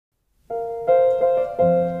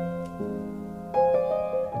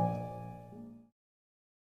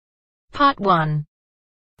Part 1.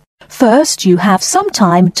 First, you have some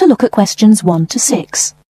time to look at questions 1 to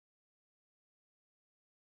 6.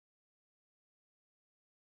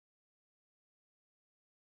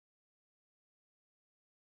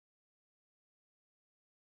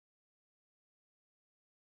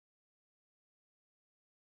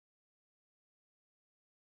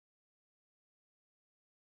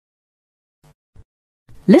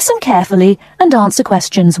 Listen carefully and answer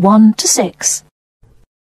questions 1 to 6.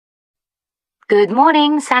 Good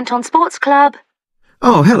morning, Santon Sports Club.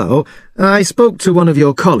 Oh, hello. I spoke to one of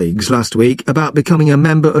your colleagues last week about becoming a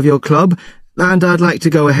member of your club, and I'd like to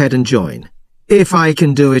go ahead and join. If I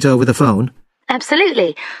can do it over the phone.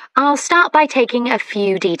 Absolutely. I'll start by taking a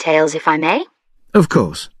few details, if I may. Of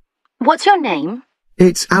course. What's your name?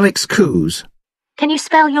 It's Alex Coos. Can you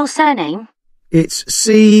spell your surname? It's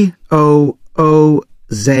C-O-O-Z-E.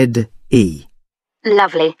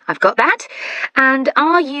 Lovely, I've got that. And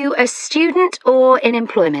are you a student or in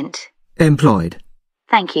employment? Employed.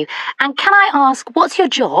 Thank you. And can I ask, what's your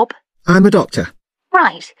job? I'm a doctor.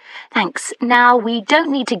 Right, thanks. Now, we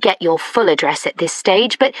don't need to get your full address at this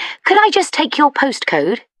stage, but could I just take your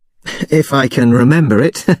postcode? If I can remember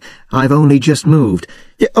it. I've only just moved.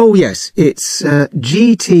 Oh, yes, it's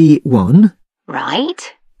GT1.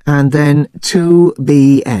 Right. And then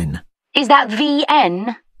 2BN. Is that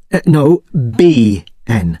VN? No,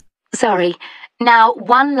 BN. Sorry. Now,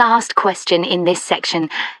 one last question in this section.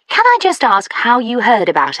 Can I just ask how you heard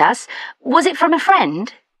about us? Was it from a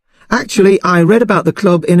friend? Actually, I read about the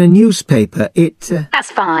club in a newspaper.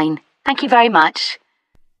 That's fine. Thank you very much.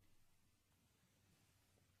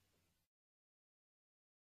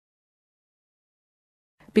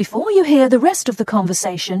 Before you hear the rest of the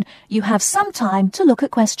conversation, you have some time to look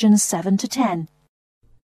at questions 7 to 10.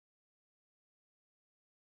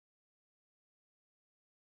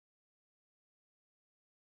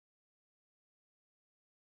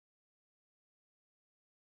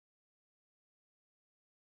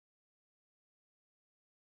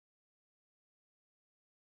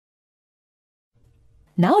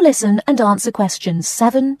 Now listen and answer questions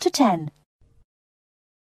 7 to 10.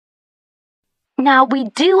 Now, we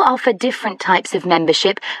do offer different types of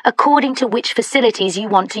membership according to which facilities you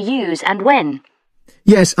want to use and when.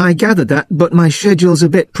 Yes, I gathered that, but my schedule's a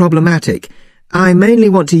bit problematic. I mainly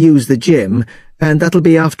want to use the gym, and that'll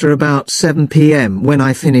be after about 7 p.m. when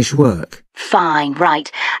I finish work. Fine,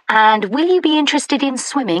 right. And will you be interested in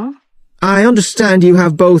swimming? I understand you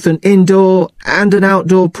have both an indoor and an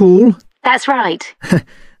outdoor pool? That's right.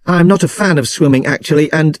 I'm not a fan of swimming,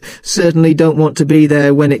 actually, and certainly don't want to be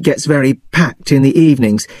there when it gets very packed in the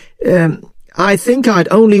evenings. I think I'd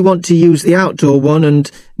only want to use the outdoor one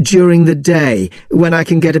and during the day, when I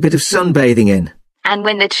can get a bit of sunbathing in. And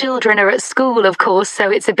when the children are at school, of course,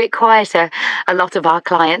 so it's a bit quieter. A lot of our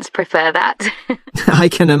clients prefer that. I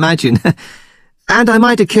can imagine. And I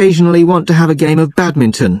might occasionally want to have a game of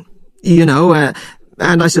badminton. You know,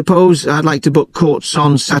 and I suppose I'd like to book courts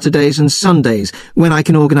on Saturdays and Sundays when I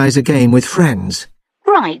can organise a game with friends.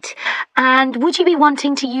 Right. And would you be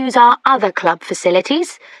wanting to use our other club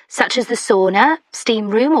facilities, such as the sauna, steam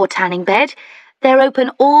room or tanning bed? They're open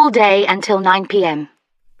all day until 9 p.m.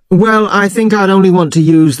 Well, I think I'd only want to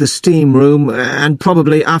use the steam room, and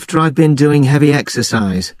probably after I've been doing heavy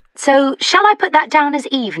exercise. So, shall I put that down as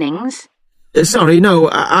evenings? Sorry, no,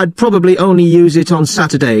 I'd probably only use it on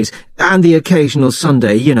Saturdays, and the occasional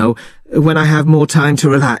Sunday, you know, when I have more time to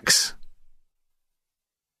relax.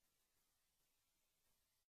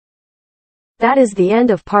 That is the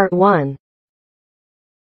end of part 1.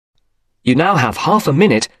 You now have half a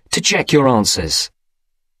minute to check your answers.